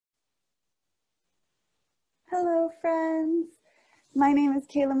Hello, friends. My name is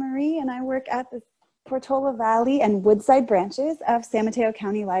Kayla Marie, and I work at the Portola Valley and Woodside branches of San Mateo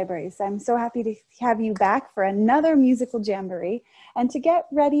County Libraries. I'm so happy to have you back for another musical jamboree. And to get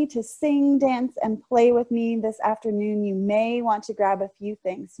ready to sing, dance, and play with me this afternoon, you may want to grab a few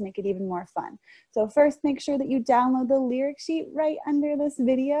things to make it even more fun. So first, make sure that you download the lyric sheet right under this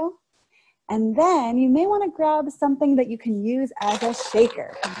video. And then you may want to grab something that you can use as a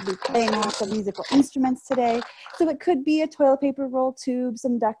shaker. We'll be playing lots of musical instruments today. So it could be a toilet paper roll tube,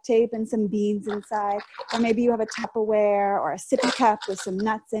 some duct tape, and some beads inside. Or maybe you have a Tupperware or a sippy cup with some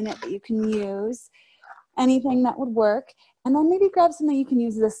nuts in it that you can use. Anything that would work. And then maybe grab something you can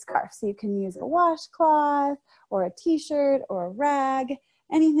use as a scarf. So you can use a washcloth or a t-shirt or a rag,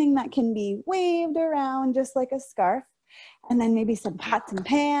 anything that can be waved around just like a scarf. And then maybe some pots and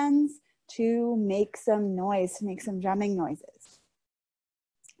pans to make some noise, to make some drumming noises.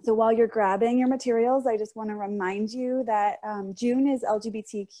 So while you're grabbing your materials, I just want to remind you that June is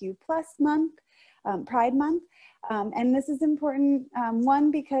LGBTQ+ month, Pride Month. And this is important,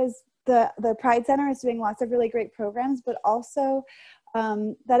 one, because the Pride Center is doing lots of really great programs, but also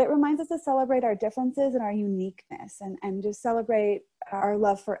that it reminds us to celebrate our differences and our uniqueness and just celebrate our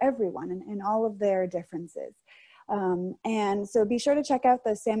love for everyone and all of their differences. And so be sure to check out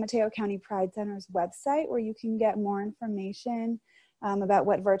the San Mateo County Pride Center's website where you can get more information about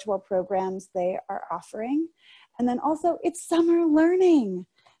what virtual programs they are offering. And then also it's summer learning.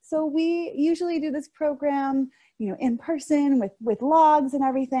 So we usually do this program, in person with logs and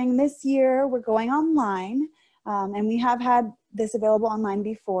everything. This year we're going online, and we have had this available online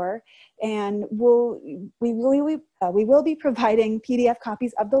before, and we will be providing PDF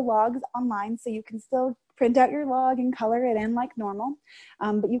copies of the logs online, so you can still print out your log and color it in like normal,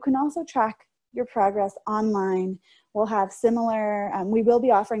 but you can also track your progress online. We'll have similar, we will be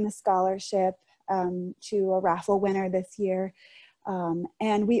offering the scholarship to a raffle winner this year,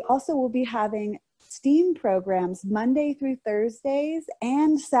 and we also will be having STEAM programs Monday through Thursdays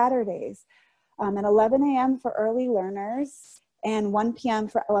and Saturdays at 11 a.m. for early learners and 1 p.m.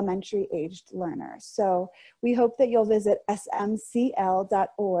 for elementary aged learners. So we hope that you'll visit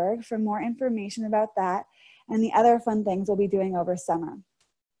smcl.org for more information about that and the other fun things we'll be doing over summer.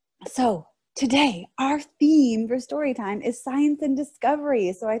 So today, our theme for story time is science and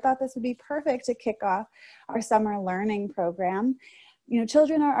discovery. So I thought this would be perfect to kick off our summer learning program.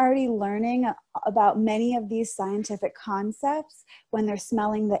 Children are already learning about many of these scientific concepts when they're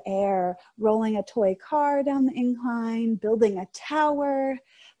smelling the air, rolling a toy car down the incline, building a tower.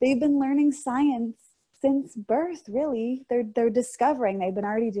 They've been learning science since birth, really. They're discovering, they've been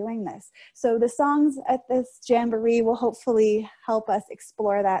already doing this. So the songs at this jamboree will hopefully help us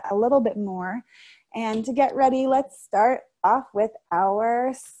explore that a little bit more. And to get ready, let's start off with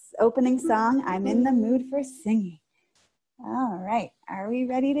our opening song, I'm in the Mood for Singing. All right, are we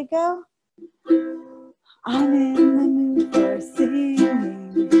ready to go? I'm in the mood for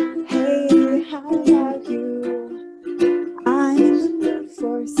singing. Hey, how about you? I'm in the mood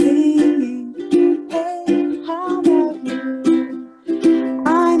for singing. Hey, how about you?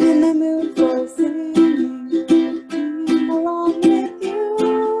 I'm in the mood for singing. Singing along with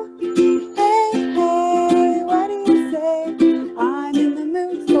you. Hey, hey, what do you say? I'm in the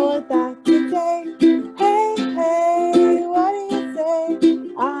mood for that today. Hey, hey, what do you say?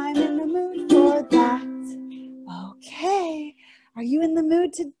 I'm in the mood for that. Okay, are you in the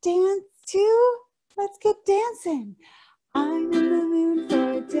mood to dance too? Let's get dancing. I'm in the mood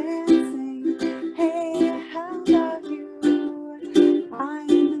for dancing. Hey, how about you? I'm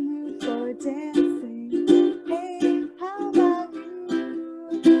in the mood for dancing. Hey, how about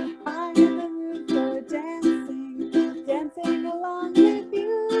you? I'm in the mood for dancing. Dancing along with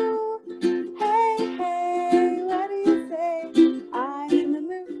you. Hey, hey, what do you say? I'm in the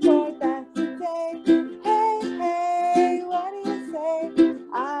mood for that today. Hey, hey, what do you say?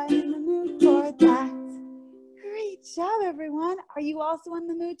 I'm in the mood for that. Great job, everyone. Are you also in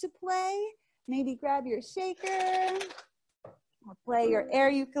the mood to play? Maybe grab your shaker or play your air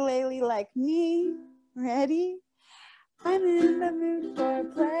ukulele like me. Ready? I'm in the mood for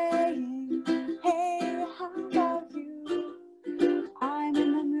playing. Hey, how about you? I'm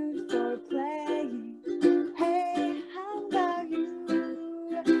in the mood for playing. Hey, how about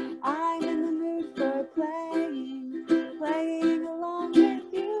you? I'm in the mood for playing. Playing along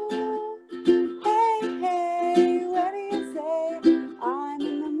with you. Hey, hey, what do you say? I'm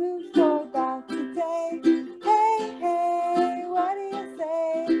in the mood for that today. Hey, hey, what do you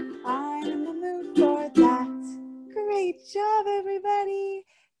say? I'm in the mood for that. Great job, everybody.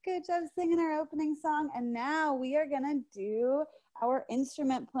 Good job singing our opening song. And now we are going to do our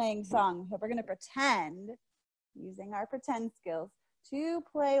instrument playing song. So we're going to pretend using our pretend skills to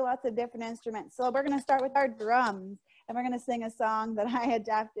play lots of different instruments. So we're going to start with our drums, and we're going to sing a song that I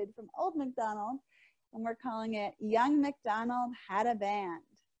adapted from Old MacDonald, and we're calling it Young MacDonald Had a Band.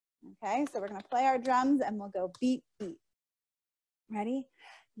 Okay, so we're going to play our drums and we'll go beat, beat. Ready?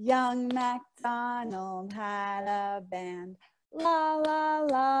 Young MacDonald had a band, la, la,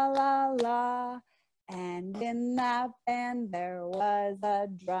 la, la, la. And in that band there was a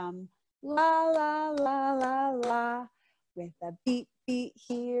drum, la, la, la, la, la. With a beat, beat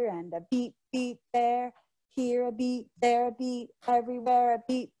here and a beat, beat there. Here a beat, there a beat, everywhere a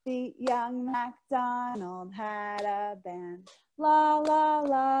beat, beat. Young MacDonald had a band, la, la,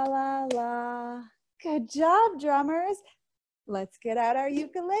 la, la, la. Good job, drummers. Let's get out our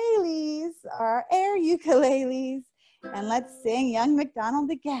ukuleles, our air ukuleles, and let's sing Young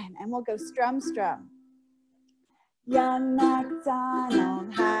MacDonald again, and we'll go strum, strum. Young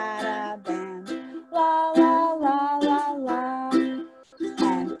MacDonald had a band, la, la, la, la, la.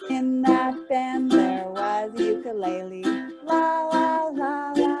 And in that band there was a ukulele, la, la,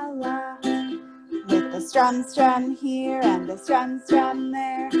 la, la, la. With a strum, strum here and a strum, strum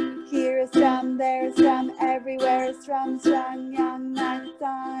there. Here a strum, there a strum, everywhere a strum, strum. Young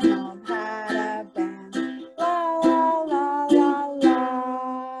MacDonald had a band, la, la, la, la,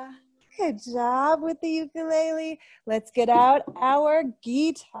 la. Good job with the ukulele. Let's get out our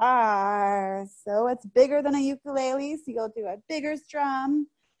guitar. So it's bigger than a ukulele, so you'll do a bigger strum.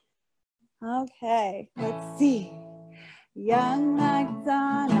 Okay, let's see. Young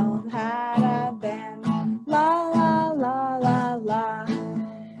MacDonald had a band, la, la, la, la, la.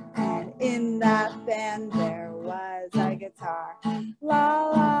 And in that band there was a guitar, la,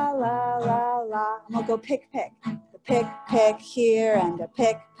 la, la, la, la. And we'll go pick, pick. The pick, pick here and a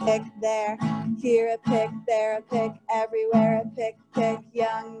pick, pick there. Here a pick, there a pick, everywhere a pick, pick.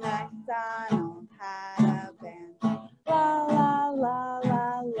 Young MacDonald had a band, la, la, la,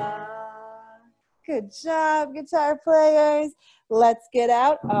 la, la. Good job, guitar players. Let's get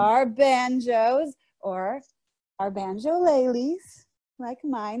out our banjos or our banjoleles, like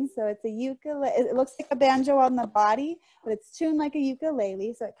mine. So it's a ukulele. It looks like a banjo on the body, but it's tuned like a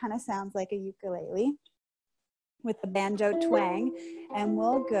ukulele, so it kind of sounds like a ukulele with a banjo twang. And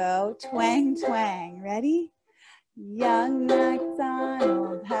we'll go twang, twang. Ready? Young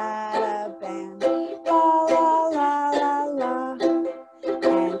MacDonald had a band, la, la, la, la, la.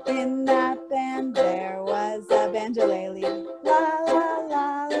 And in that band there was a banjolele, la, la,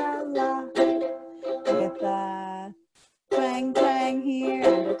 la, la, la. With a twang, twang here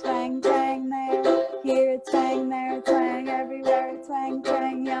and a twang, twang there. Here a twang, there a twang, everywhere a twang,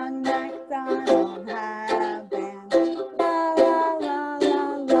 twang. Young MacDonald had a band, la, la, la,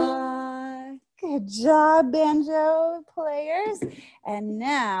 la, la. Good job, banjo players. And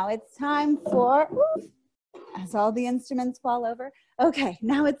now it's time for, as all the instruments fall over. Okay,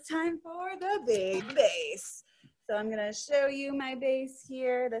 now it's time for the big bass. So I'm gonna show you my bass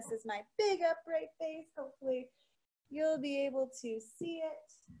here. This is my big upright bass. Hopefully you'll be able to see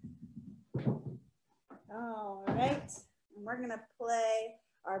it. All right, and we're gonna play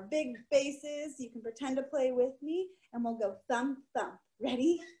our big basses. You can pretend to play with me, and we'll go thump, thump.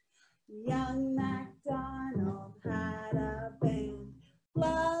 Ready? Young MacDonald had a band,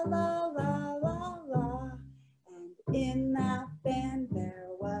 la, la, la, la, la. And in that band there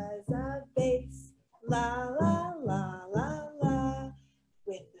was a bass, la, la, la, la, la.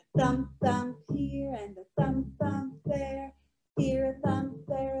 With a thump, thump here and a thump, thump there. Here a thump,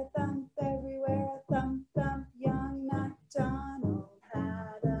 there a thump, everywhere a thump, thump. Young MacDonald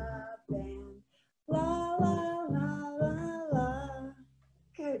had a band, la, la, la, la, la.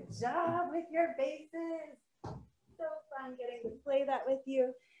 Good job with your basses. So fun getting to play that with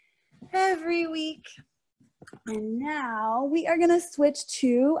you every week. And now we are gonna switch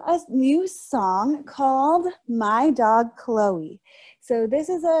to a new song called My Dog Chloe. So this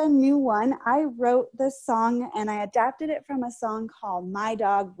is a new one. I wrote this song and I adapted it from a song called My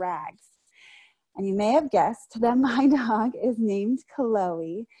Dog Rags. And you may have guessed that my dog is named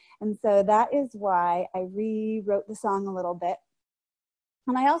Chloe. And so that is why I rewrote the song a little bit.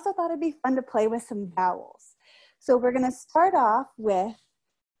 And I also thought it'd be fun to play with some vowels. So we're gonna start off with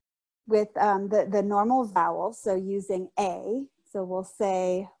the normal vowels, so using A. So we'll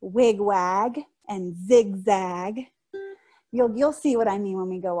say wig-wag and zigzag. You'll see what I mean when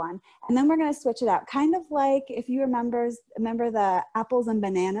we go on. And then we're gonna switch it out, kind of like if you remember the apples and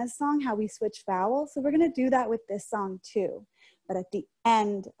bananas song, how we switch vowels. So we're gonna do that with this song too, but at the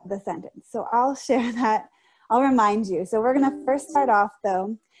end of the sentence. So I'll share that, I'll remind you. So we're gonna first start off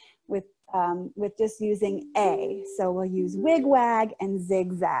though with with just using A. So we'll use wig, wag, and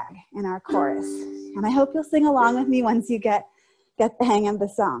zigzag in our chorus. And I hope you'll sing along with me once you get the hang of the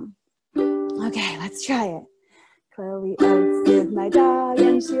song. Okay, let's try it. Chloe Oates is my dog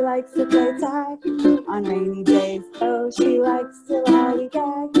and she likes to play tag. On rainy days, oh, she likes to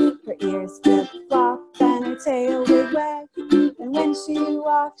lollygag. Her ears flip-flop and her tail wig-wag. And when she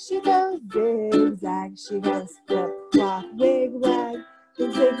walks, she goes zigzag. She goes flip-flop, wig-wag.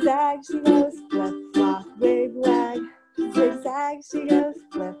 Zigzag, she goes flip-flop, wig-wag. Zigzag, she goes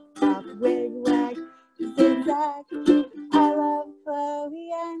flip-flop, wig-wag. Zigzag. I love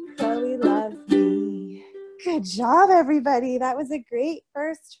Chloe and Chloe loves me. Good job, everybody. That was a great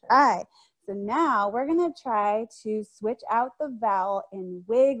first try. So now we're going to try to switch out the vowel in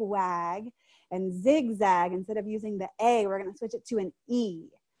wig, wag, and zigzag. Instead of using the A, we're going to switch it to an E.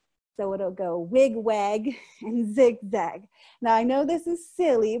 So it'll go wig, wag, and zigzag. Now, I know this is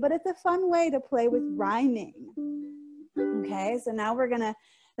silly, but it's a fun way to play with rhyming. Okay, so now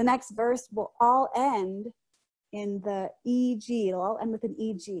the next verse will all end in the EG. It'll all end with an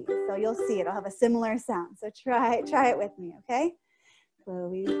EG. So you'll see it'll have a similar sound. So try it with me, okay?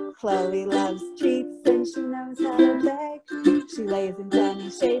 Chloe loves treats and she knows how to beg. She lays in funny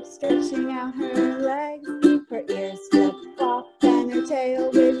shapes, stretching out her legs. Her ears flip-flop and her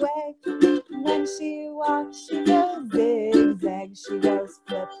tail wig-wag. When she walks, she goes zigzag. She goes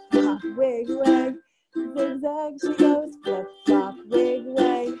flip-flop, wig-wag. Zigzag, she goes flip-flop,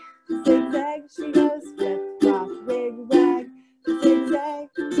 wig-wag. Zigzag, she goes flip-flop, wig-wag. Zigzag,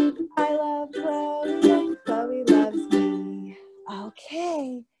 I love Chloe and Chloe loves me.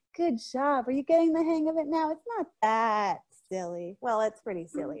 Okay, good job. Are you getting the hang of it now? It's not that silly. Well, it's pretty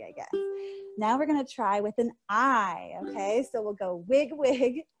silly, I guess. Now we're going to try with an I, okay? So we'll go wig,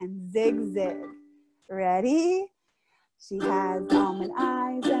 wig, and zig, zig. Ready? She has almond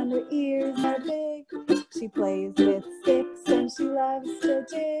eyes and her ears are big. She plays with sticks and she loves to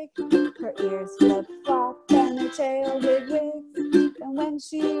dig. Her ears flip-flop and her tail wig-wigs. And when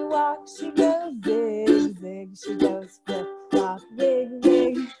she walks, she goes zig-zig. She goes flip-flop,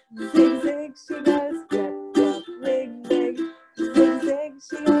 wig-wig. Zig-zig, she goes flip-flop, wig-wig. Zig-zig,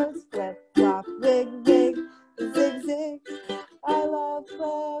 she goes flip-flop, wig-wig. Zig-zig, I love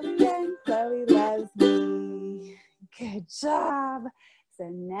Chloe and Chloe loves me. Good job. So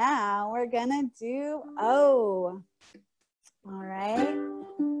now we're gonna do O. All right,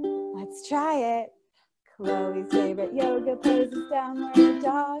 let's try it. Chloe's favorite yoga pose is downward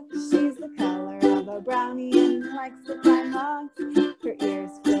dog. She's the color of a brownie and likes to climb logs. Her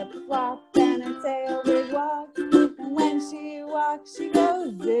ears flip-flop and her tail wig-wag. And when she walks, she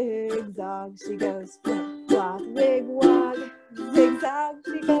goes zigzag. She goes flip-flop, wig-wag. Zigzag,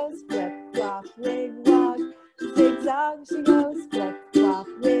 she goes flip-flop, wig-wag. Zigzag, she goes flip-flop,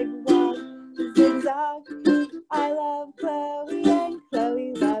 wig-wag. Zigzag, I love Chloe and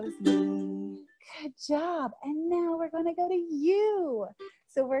Chloe loves me. Good job. And now we're going to go to U.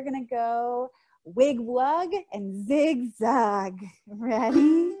 So we're going to go wig-wag and zigzag.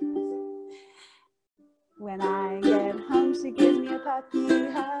 Ready? When I get home, she gives me a puppy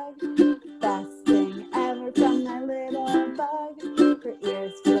hug. Best thing ever from my little bug. Her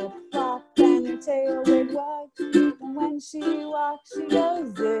ears flip-flop and her tail wig-wag. And when she walks, she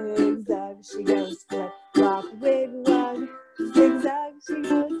goes zigzag. She goes flip-flop, wig-wag. Zigzag, she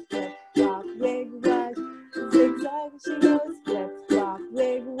goes flip-flop, wig-wag. Zigzag, she goes flip-flop,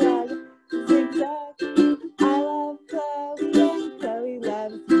 wig-wag. Zigzag, I love Chloe and Chloe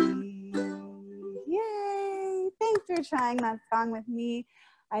loves me. Yay! Thanks for trying that song with me.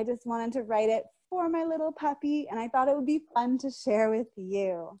 I just wanted to write it for my little puppy, and I thought it would be fun to share with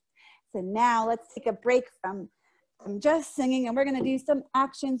you. So now let's take a break from just singing, and we're going to do some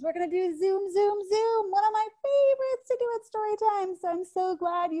actions. We're going to do zoom, zoom, zoom, one of my favorites to do at story time. So I'm so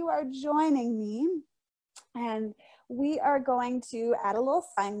glad you are joining me. And we are going to add a little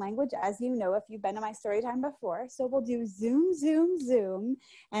sign language, as you know, if you've been to my story time before. So we'll do zoom, zoom, zoom.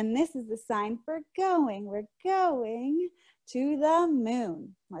 And this is the sign for going. We're going to the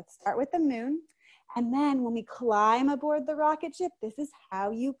moon. Let's start with the moon. And then when we climb aboard the rocket ship, this is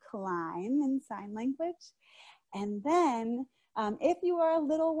how you climb in sign language. And then if you are a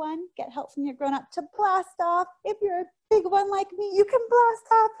little one, get help from your grown-up to blast off. If you're a big one like me, you can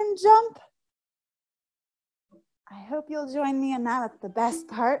blast off and jump. I hope you'll join me in that. That's the best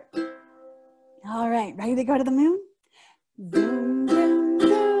part. All right, ready to go to the moon? Zoom, zoom,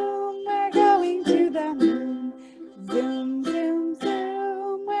 zoom, we're going to the moon. Zoom, zoom,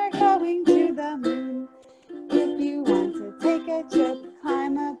 zoom, we're going to the moon. If you want to take a trip,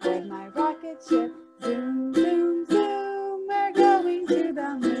 climb aboard my rocket ship. Zoom, zoom, zoom, we're going to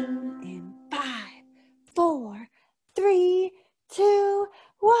the moon. In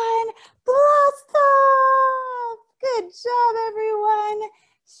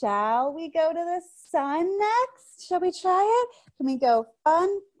shall we go to the sun next? Shall we try it? Can we go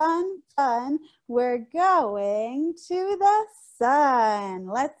fun, fun, fun? We're going to the sun.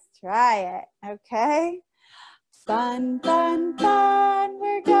 Let's try it, okay? Fun, fun, fun,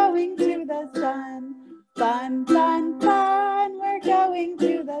 we're going to the sun. Fun, fun, fun, we're going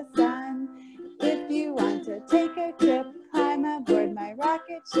to the sun. If you want to take a trip, climb aboard my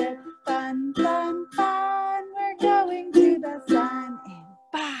rocket ship. Fun, fun, fun, we're going to the sun. In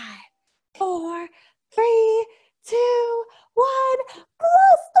 5, 4, 3, 2, 1,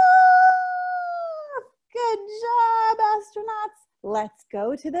 blast off! Good job, astronauts. Let's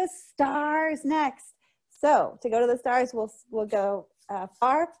go to the stars next. So to go to the stars, we'll go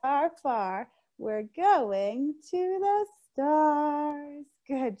far, far, far. We're going to the stars.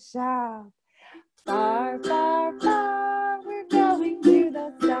 Good job. Far, far, far, we're going to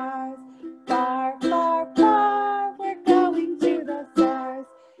the stars. Far, far, far, we're going to the stars.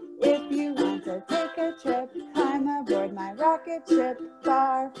 If you want to take a trip, climb aboard my rocket ship.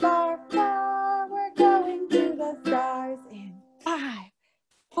 Far, far, far, we're going to the stars. In 5,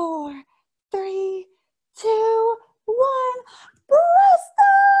 4, 3, 2, 1, blast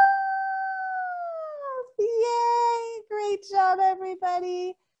off! Yay! Great job,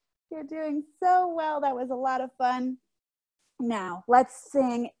 everybody. You're doing so well. That was a lot of fun. Now, let's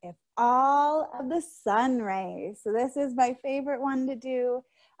sing If All of the Sun Rays. So this is my favorite one to do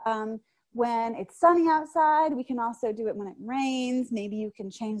when it's sunny outside. We can also do it when it rains. Maybe you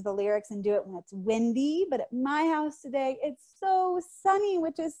can change the lyrics and do it when it's windy. But at my house today, it's so sunny,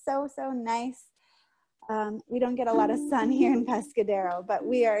 which is so, so nice. We don't get a lot of sun here in Pescadero, but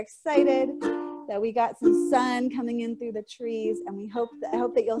we are excited that we got some sun coming in through the trees, and I hope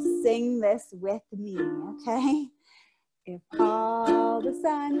that you'll sing this with me, okay? If all the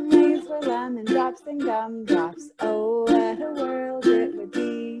sun rays were lemon drops and gumdrops, oh, what a world it would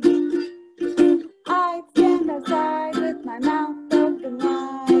be. I'd stand outside with my mouth open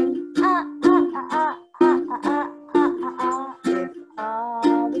wide. Ah, ah, ah, ah, ah, ah, ah, ah, ah. If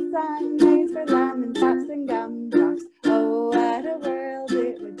all the sun rays were lemon drops and gumdrops, oh, what a world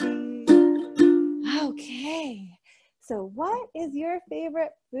it would be. Okay, so what is your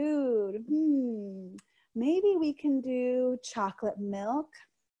favorite food? Maybe we can do chocolate milk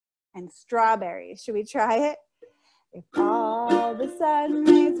and strawberries. Should we try it? If all the sun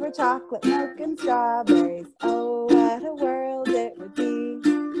rays were chocolate milk and strawberries, oh, what a world it would be.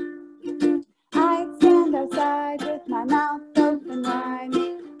 I'd stand outside with my mouth open wide.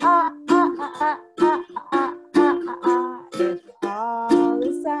 Ah, ah, ah, ah, ah, ah, ah, ah, ah. If all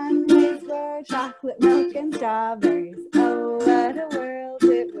the sun rays were chocolate milk and strawberries, oh, what a world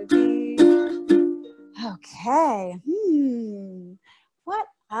it would be. Okay, what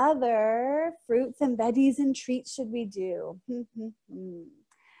other fruits and veggies and treats should we do?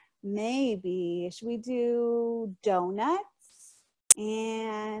 Maybe, should we do donuts?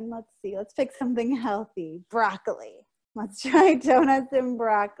 And let's see, let's pick something healthy. Broccoli. Let's try donuts and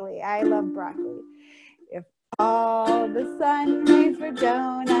broccoli. I love broccoli. If all the sun rays were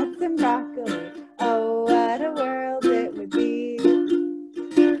donuts and broccoli, oh, what a world it would be.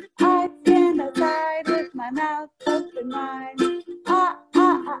 I'd stand outside with my mouth open wide. Ah,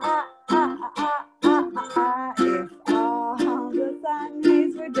 ah, ah, ah, ah, ah, ah, ah, ah. If all the sun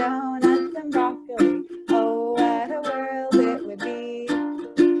rays were donuts and broccoli, oh, what a world it would be.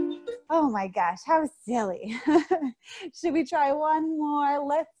 Oh my gosh, how silly. Should we try one more?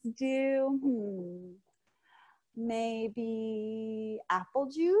 Let's do, maybe apple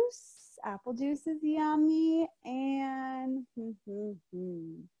juice. Apple juice is yummy. And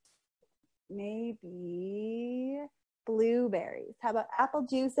maybe blueberries. How about apple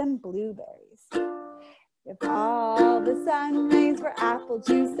juice and blueberries? If all the sun rays were apple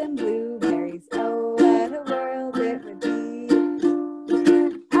juice and blueberries, oh, what a world it would be.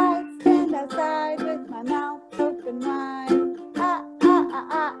 I'd stand outside with my mouth open wide. Ah, ah, ah,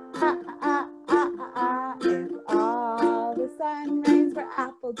 ah, ah, ah, ah, ah, ah. If all the sun rays were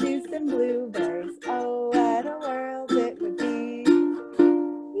apple juice and blueberries, oh, what a world it would be.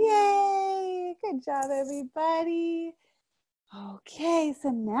 Yay! Good job, everybody. Okay, so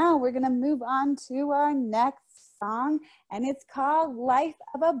now we're gonna move on to our next song, and it's called Life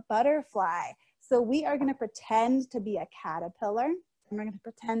of a Butterfly. So we are gonna pretend to be a caterpillar, and we're gonna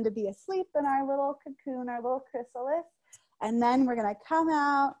pretend to be asleep in our little cocoon, our little chrysalis, and then we're gonna come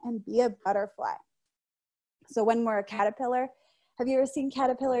out and be a butterfly. So when we're a caterpillar, have you ever seen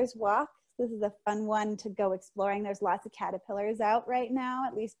caterpillars walk? This is a fun one to go exploring. There's lots of caterpillars out right now,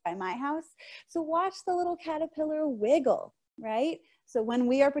 at least by my house. So watch the little caterpillar wiggle, right? So when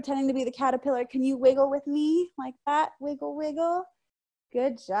we are pretending to be the caterpillar, can you wiggle with me like that? Wiggle, wiggle.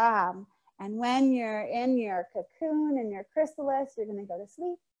 Good job. And when you're in your cocoon and your chrysalis, you're going to go to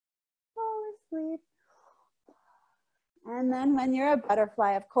sleep, fall asleep. And then when you're a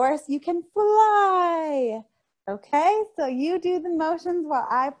butterfly, of course, you can fly. Okay, so you do the motions while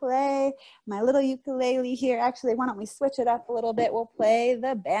I play my little ukulele here. Actually, why don't we switch it up a little bit? We'll play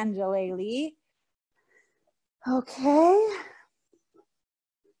the banjolele. Okay.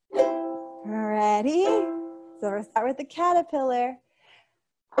 Ready? So we'll start with the caterpillar.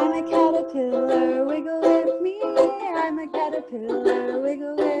 I'm a caterpillar, wiggle with me. I'm a caterpillar,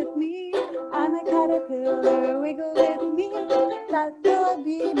 wiggle with me. I'm a caterpillar, wiggle with me. That will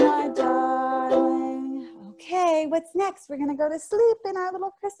be my darling. Okay, what's next? We're gonna go to sleep in our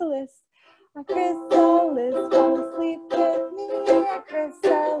little chrysalis. A chrysalis, fall asleep with me. A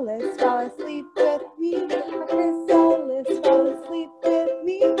chrysalis, fall asleep with me. A chrysalis, fall asleep with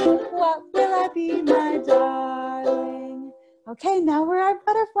me. What will I be, my darling? Okay, now we're our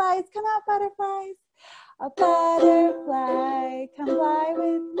butterflies. Come out, butterflies. A butterfly, come fly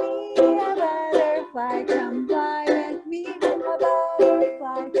with me. A butterfly, come fly with me. A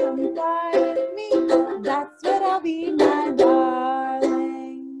butterfly, come fly with me. That's what I'll be, my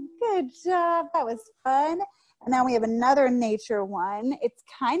darling. Good job. That was fun. And now we have another nature one. It's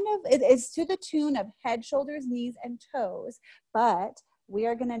it's to the tune of head, shoulders, knees, and toes. But we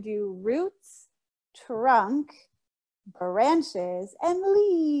are going to do roots, trunk, branches, and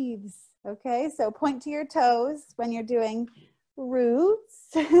leaves. Okay, so point to your toes when you're doing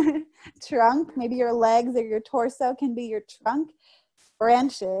roots. Trunk, maybe your legs or your torso can be your trunk.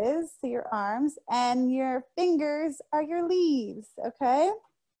 Branches, so your arms, and your fingers are your leaves. Okay,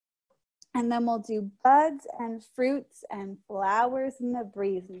 and then we'll do buds and fruits and flowers in the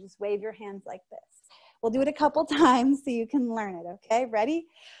breeze. And just wave your hands like this. We'll do it a couple times so you can learn it. Okay, ready?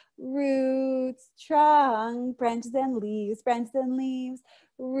 Roots, trunk, branches and leaves, branches and leaves.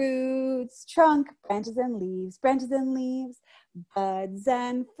 Roots, trunk, branches and leaves, branches and leaves. Buds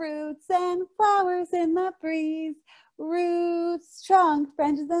and fruits and flowers in the breeze. Roots, trunk,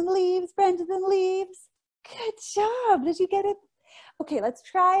 branches and leaves, branches and leaves. Good job. Did you get it? Okay, let's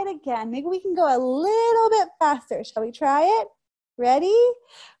try it again. Maybe we can go a little bit faster. Shall we try it? Ready?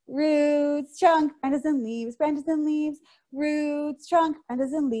 Roots, trunk, branches and leaves, branches and leaves. Roots, trunk,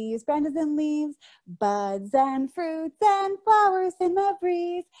 branches and leaves, branches and leaves. Buds and fruits and flowers in the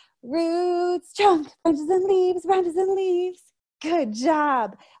breeze. Roots, trunk, branches and leaves, branches and leaves. Good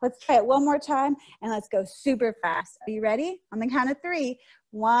job. Let's try it one more time and let's go super fast. Are you ready? On the count of 3.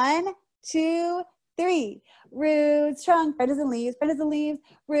 1, 2, 3. Roots, trunk, branches and leaves, branches and leaves.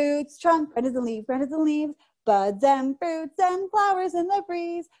 Roots, trunk, branches and leaves, branches and leaves. Buds and fruits and flowers in the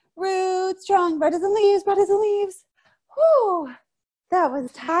breeze. Roots, trunk, branches and leaves, branches and leaves. Whew, that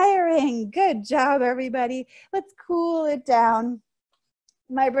was tiring. Good job, everybody. Let's cool it down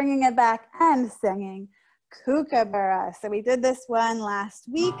by bringing it back and singing Kookaburra. So we did this one last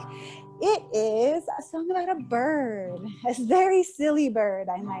week. It is a song about a bird, a very silly bird,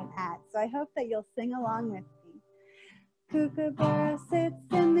 I might add. So I hope that you'll sing along with me. Kookaburra sits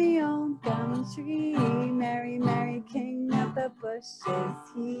in the old gum tree, merry, merry king of the bushes.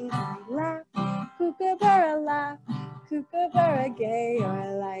 He laugh, Kookaburra laugh, Kookaburra gay,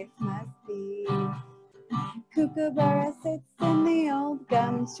 your life must be. Kookaburra sits in the old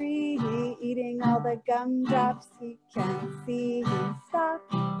gum tree, eating all the gumdrops he can see. He stopped,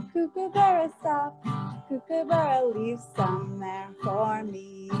 Kookaburra stopped, Kookaburra leave some there for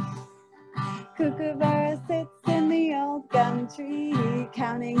me. Kookaburra sits in the old gum tree,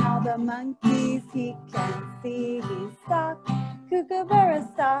 counting all the monkeys he can see. He stopped, Kookaburra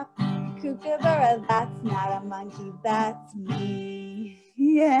stopped, Kookaburra, that's not a monkey, that's me.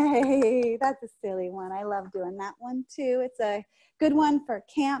 Yay, that's a silly one. I love doing that one too. It's a good one for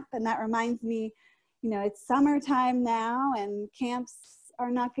camp, and that reminds me, it's summertime now, and camps are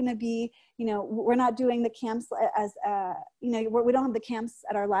not going to be, we're not doing the camps as, we don't have the camps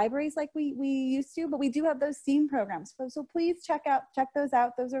at our libraries like we used to, but we do have those STEAM programs. So please check those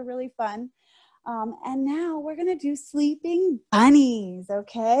out. Those are really fun. And now we're going to do sleeping bunnies,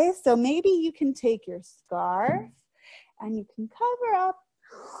 okay? So maybe you can take your scarf and you can cover up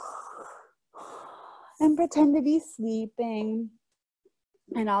and pretend to be sleeping.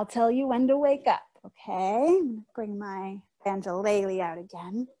 And I'll tell you when to wake up, okay? I'm going to bring my banjolele out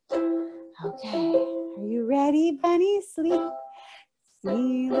again. Okay, are you ready, bunny? Sleep.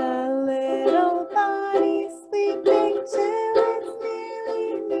 See the little bunny sleeping till it's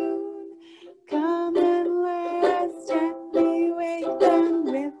nearly noon. Come and let us gently wake them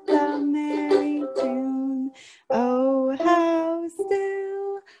with a merry tune. Oh, how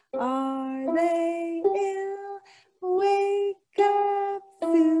still are they ill? Wake up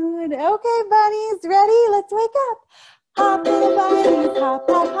Okay, bunnies, ready? Let's wake up. Hop, little bunnies, hop,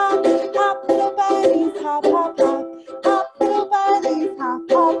 hop, hop. Hop, little bunnies, hop, hop, hop. Hop, little bunnies, hop,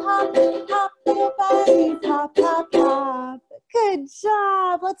 hop, hop. Hop, little bunnies, hop, hop, hop. Good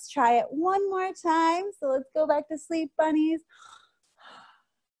job. Let's try it one more time. So let's go back to sleep, bunnies.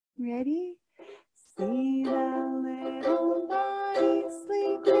 Ready? See the little bunnies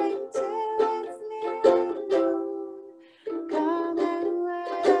sleeping till it's nearly noon. Come and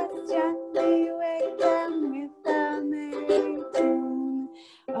let us gently wake them with a merry tune.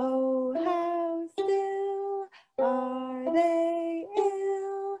 Oh, how still are they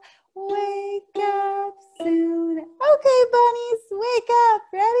ill? Wake up soon. Okay, bunnies, wake up.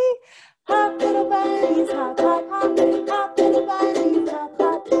 Ready? Hop, little bunnies, hop, hop, hop. Hop, little bunnies, hop,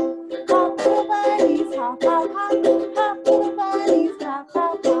 hop, hop. Hop, little bunnies, hop, hop, hop. Hop, little bunnies, hop,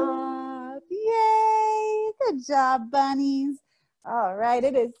 hop, hop. Yay! Good job, bunnies. All right,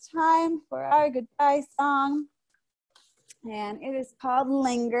 it is time for our goodbye song. And it is called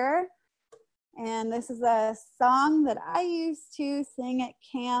Linger. And this is a song that I used to sing at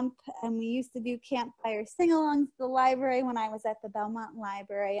camp. And we used to do campfire sing-alongs at the library when I was at the Belmont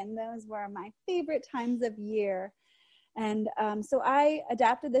Library. And those were my favorite times of year. And so I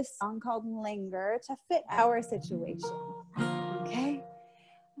adapted this song called Linger to fit our situation. Okay?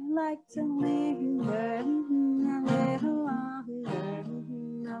 I like to linger a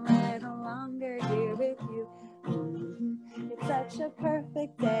little longer here with you. It's such a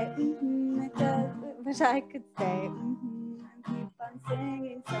perfect day. It does, wish I could stay and keep on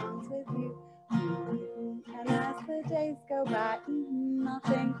singing songs with you. And as the days go by, I'll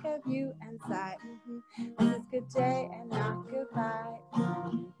think of you and sigh. This is good day and not goodbye.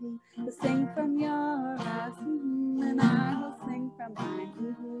 So sing from your eyes, and I will sing from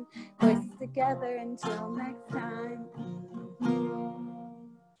mine. Voices together until next time.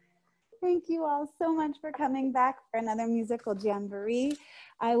 Thank you all so much for coming back for another musical jamboree.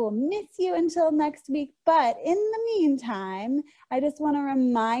 I will miss you until next week, but in the meantime, I just want to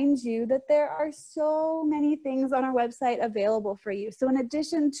remind you that there are so many things on our website available for you. So in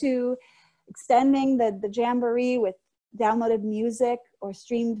addition to extending the jamboree with downloaded music or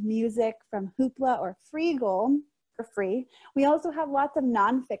streamed music from Hoopla or Freegle for free, we also have lots of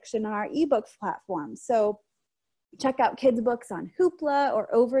nonfiction on our ebooks platform. So check out kids' books on Hoopla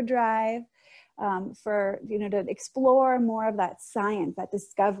or Overdrive for, to explore more of that science, that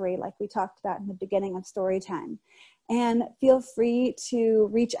discovery like we talked about in the beginning of story time. And feel free to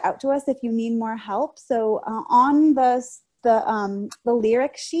reach out to us if you need more help. So on the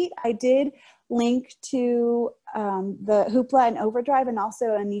lyric sheet, I did link to the Hoopla and Overdrive, and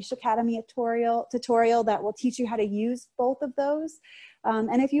also a Niche Academy tutorial that will teach you how to use both of those.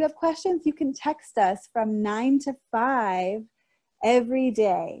 And if you have questions, you can text us from 9 to 5 every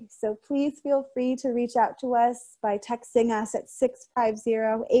day. So please feel free to reach out to us by texting us at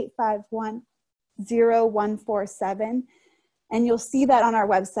 650-851-0147. And you'll see that on our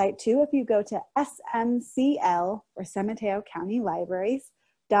website too if you go to smcl, or San Mateo County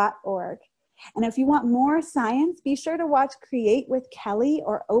Libraries.org. And if you want more science, be sure to watch Create with Kelly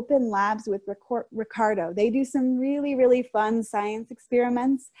or Open Labs with Ricardo. They do some really, really fun science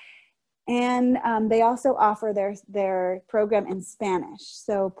experiments. And they also offer their program in Spanish.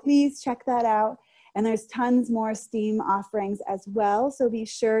 So please check that out. And there's tons more STEAM offerings as well. So be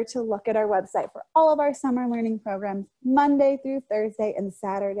sure to look at our website for all of our summer learning programs, Monday through Thursday and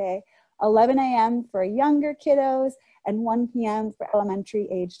Saturday, 11 a.m. for younger kiddos and 1 p.m. for elementary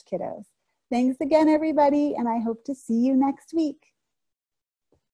aged kiddos. Thanks again, everybody, and I hope to see you next week.